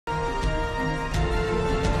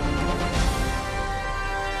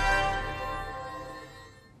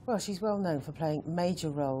Well, she's well known for playing major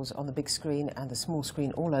roles on the big screen and the small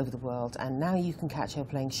screen all over the world, and now you can catch her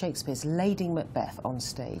playing Shakespeare's Lady Macbeth on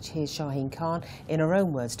stage. Here's Shaheen Khan, in her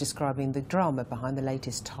own words, describing the drama behind the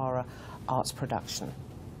latest Tara Arts production.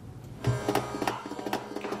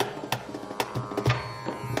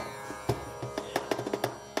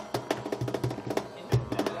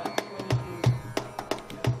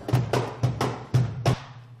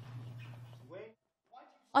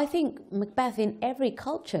 I think Macbeth in every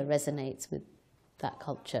culture resonates with that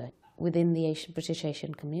culture. Within the British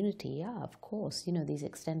Asian community, yeah, of course. You know, these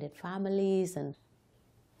extended families and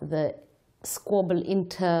the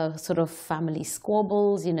sort of family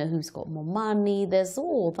squabbles, you know, who's got more money. There's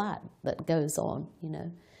all that goes on, you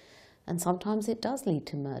know. And sometimes it does lead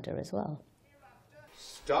to murder as well.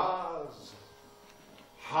 Stars,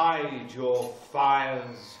 hide your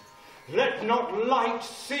fires. Let not light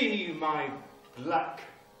see my black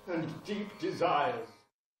and deep desires.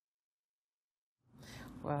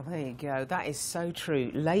 Well, there you go. That is so true.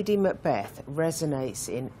 Lady Macbeth resonates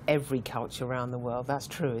in every culture around the world. That's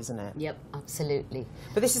true, isn't it? Yep, absolutely.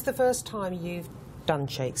 But this is the first time you've done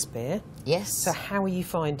Shakespeare. Yes. So how are you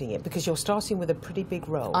finding it? Because you're starting with a pretty big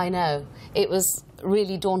role. I know. It was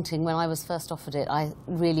really daunting when I was first offered it. I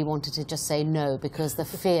really wanted to just say no because the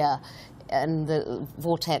fear and the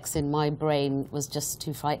vortex in my brain was just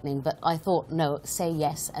too frightening. But I thought, no, say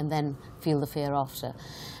yes and then feel the fear after.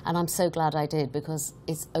 And I'm so glad I did because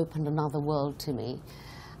it's opened another world to me.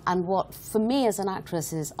 And what, for me as an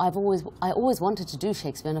actress, is I always wanted to do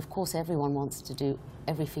Shakespeare, and of course every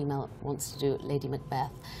female wants to do Lady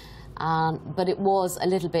Macbeth. But it was a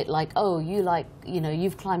little bit like, oh,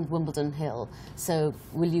 you've climbed Wimbledon Hill, so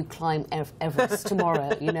will you climb Everest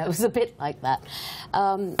tomorrow? You know, it was a bit like that.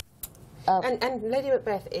 And Lady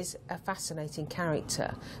Macbeth is a fascinating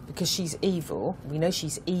character because she's evil. We know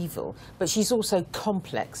she's evil, but she's also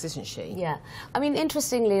complex, isn't she? Yeah. I mean,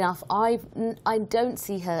 interestingly enough, I don't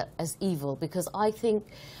see her as evil because I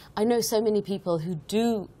know so many people who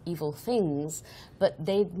do evil things, but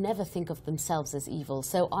they never think of themselves as evil.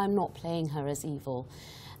 So I'm not playing her as evil.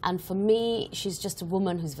 And for me, she's just a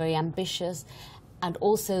woman who's very ambitious. And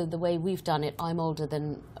also the way we've done it, I'm older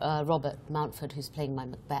than Robert Mountford, who's playing my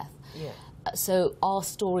Macbeth. Yeah. So our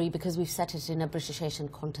story, because we've set it in a British Asian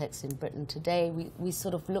context in Britain today, we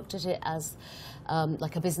sort of looked at it as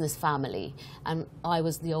like a business family. And I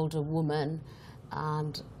was the older woman,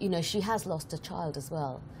 and, you know, she has lost a child as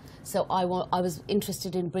well. So I was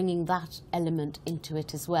interested in bringing that element into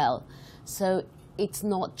it as well. So it's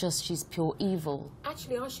not just she's pure evil.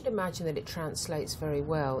 Actually, I should imagine that it translates very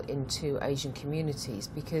well into Asian communities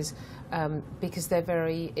because they're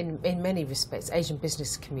very, in many respects, Asian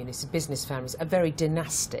business communities, business families are very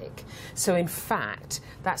dynastic. So in fact,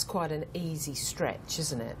 that's quite an easy stretch,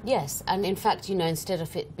 isn't it? Yes, and in fact, you know, instead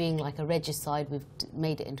of it being like a regicide, we've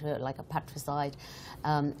made it into like a patricide.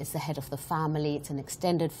 It's the head of the family, it's an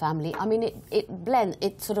extended family. I mean,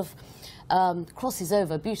 it sort of crosses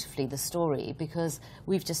over beautifully the story because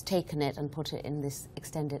we've just taken it and put it in this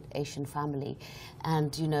extended Asian family.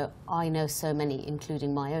 And, you know, I know so many,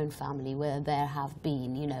 including my own family, where there have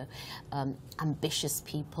been, you know, ambitious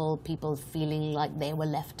people feeling like they were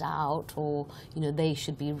left out or, you know, they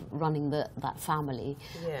should be running that family.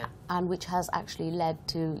 Yeah. And which has actually led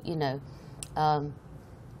to, you know,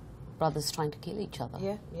 brothers trying to kill each other.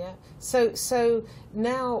 Yeah, yeah. So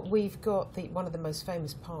now we've got one of the most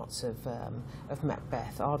famous parts of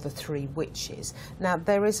Macbeth are the three witches. Now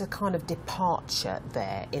there is a kind of departure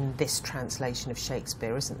there in this translation of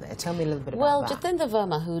Shakespeare, isn't there? Tell me a little bit about that. Well, Jatendra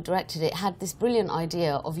Verma, who directed it, had this brilliant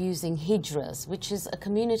idea of using hijras, which is a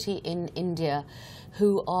community in India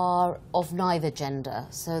who are of neither gender,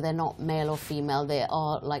 so they're not male or female, they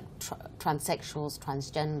are like transsexuals,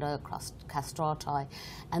 transgender, castrati,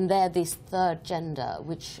 and they're this third gender,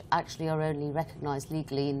 which actually are only recognised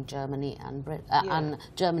legally in Germany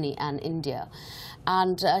and India.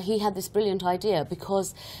 And he had this brilliant idea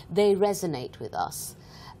because they resonate with us.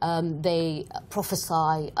 They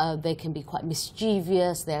prophesy, they can be quite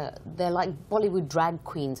mischievous, they're like Bollywood drag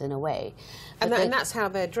queens in a way. And that's how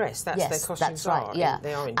they're dressed, that's their costumes. That's right, yeah.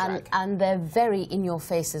 They are in drag. And they're very in your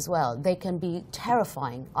face as well. They can be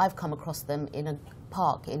terrifying. I've come across them in a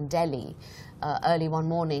park in Delhi early one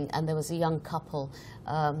morning, and there was a young couple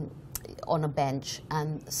on a bench,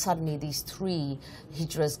 and suddenly these 3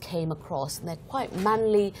 hijras came across, and they're quite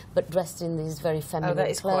manly but dressed in these very feminine that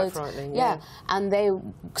is clothes. quite frightening. Yeah, and they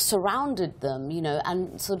surrounded them, you know,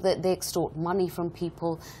 and so that they extort money from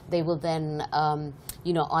people. They will then,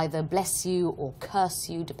 you know, either bless you or curse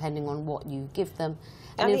you depending on what you give them.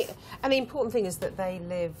 And the important thing is that they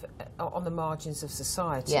live on the margins of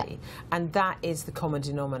society, yeah. and that is the common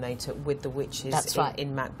denominator with the witches. That's right.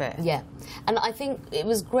 in Macbeth. Yeah, and I think it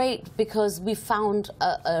was great because we found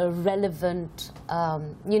a relevant,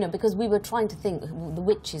 you know, because we were trying to think, the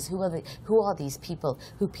witches, who are these people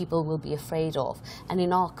who people will be afraid of? And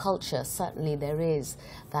in our culture, certainly there is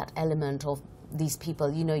that element of these people,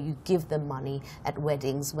 you know, you give them money at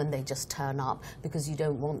weddings when they just turn up because you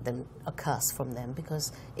don't want them, a curse from them,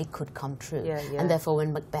 because it could come true. Yeah, yeah. And therefore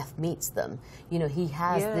when Macbeth meets them, you know, he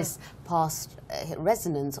has this past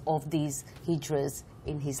resonance of these hijras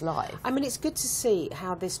in his life. I mean, it's good to see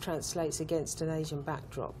how this translates against an Asian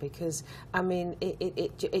backdrop, because, I mean,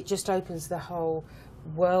 it just opens the whole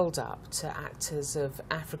world up to actors of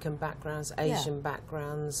African backgrounds, Asian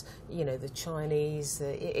backgrounds, you know, the Chinese.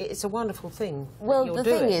 It's a wonderful thing. Well, the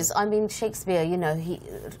thing is, I mean, Shakespeare, you know, he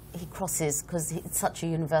crosses, because it's such a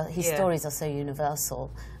his stories are so universal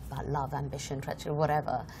about love, ambition, treachery,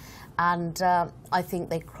 whatever, and I think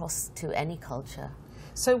they cross to any culture.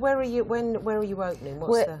 So where are you? Where are you opening?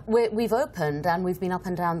 We've opened, and we've been up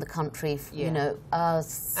and down the country. You know.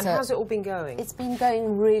 So and how's it all been going? It's been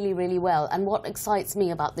going really, really well. And what excites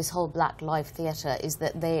me about this whole Black Live Theatre is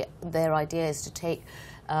that their idea is to take,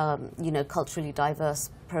 you know, culturally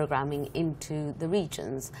diverse programming into the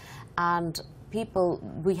regions, and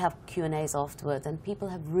we have Q&As afterwards, and people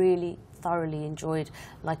have really thoroughly enjoyed,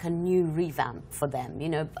 like, a new revamp for them. You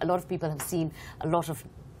know, a lot of people have seen a lot of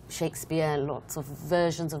Shakespeare, lots of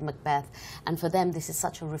versions of Macbeth, and for them this is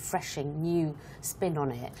such a refreshing new spin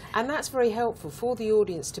on it. And that's very helpful for the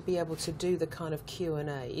audience to be able to do the kind of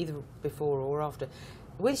Q&A, either before or after.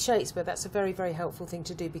 With Shakespeare, that's a very, very helpful thing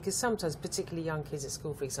to do, because sometimes, particularly young kids at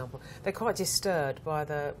school, for example, they're quite disturbed by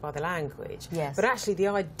the language. Yes. But actually, the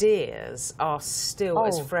ideas are still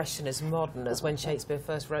as fresh and as modern as when Shakespeare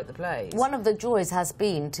first wrote the plays. One of the joys has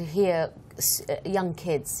been to hear young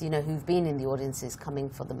kids, you know, who've been in the audiences coming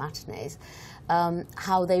for the matinees,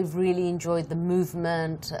 how they've really enjoyed the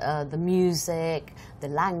movement, the music, the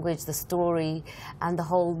language, the story, and the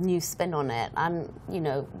whole new spin on it. And, you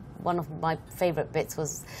know, one of my favourite bits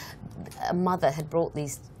was a mother had brought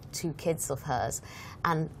these 2 kids of hers,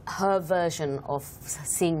 and her version of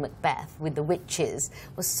seeing Macbeth with the witches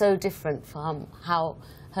was so different from how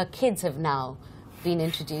her kids have now been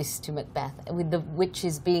introduced to Macbeth, with the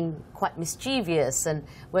witches being quite mischievous, and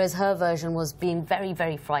whereas her version was being very,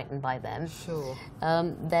 very frightened by them. Sure.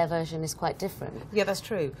 Their version is quite different. Yeah, that's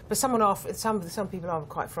true. But some people are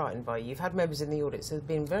quite frightened by you. You've had members in the audience who have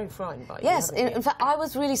been very frightened by you. Yes, in fact, I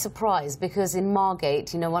was really surprised, because in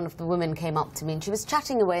Margate, you know, one of the women came up to me and she was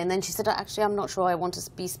chatting away, and then she said, actually, I'm not sure I want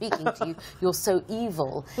to be speaking to you. You're so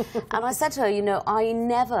evil. And I said to her, you know,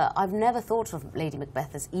 I've never thought of Lady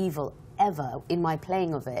Macbeth as evil ever in my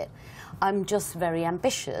playing of it. I'm just very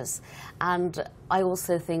ambitious, and I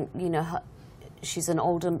also think, you know, she's an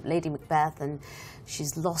older Lady Macbeth, and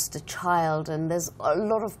she's lost a child, and there's a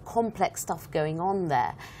lot of complex stuff going on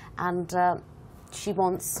there, and she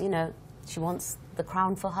wants, you know, she wants the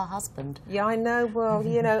crown for her husband. Yeah, I know. Well,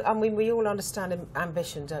 you know, I mean, we all understand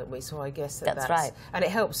ambition, don't we? So I guess that's right. And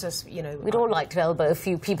it helps us, you know. We'd all like to elbow a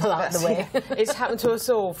few people out of the way. It's happened to us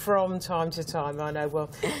all from time to time, I know. Well,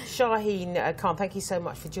 Shaheen Khan, thank you so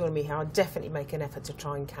much for joining me here. I'll definitely make an effort to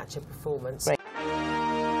try and catch a performance. Great.